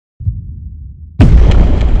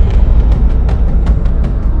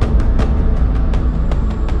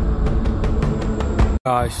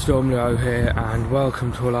Guys, Storm Leo here and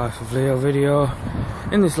welcome to a Life of Leo video.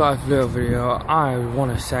 In this Life of Leo video I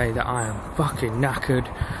want to say that I am fucking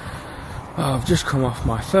knackered. I've just come off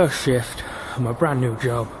my first shift of my brand new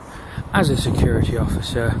job as a security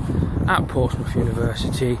officer at Portsmouth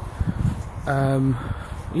University.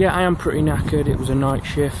 Yeah, I am pretty knackered. It was a night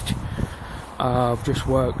shift. I've just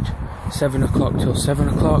worked 7 o'clock till 7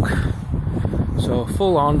 o'clock, so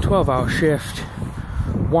full on 12-hour shift,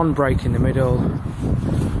 one break in the middle.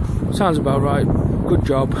 Sounds about right. Good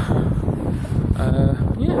job.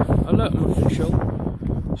 Yeah, alert and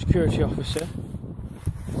official security officer.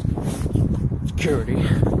 Security.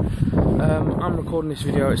 I'm recording this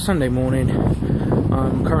video. It's Sunday morning.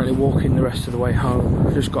 I'm currently walking the rest of the way home.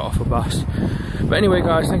 I just got off a bus. But anyway,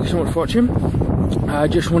 guys, thank you so much for watching. I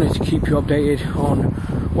just wanted to keep you updated on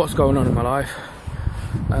what's going on in my life.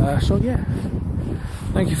 So yeah,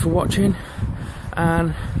 thank you for watching,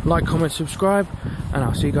 and like, comment, subscribe, and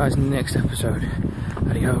I'll see you guys in the next episode.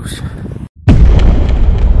 Adios.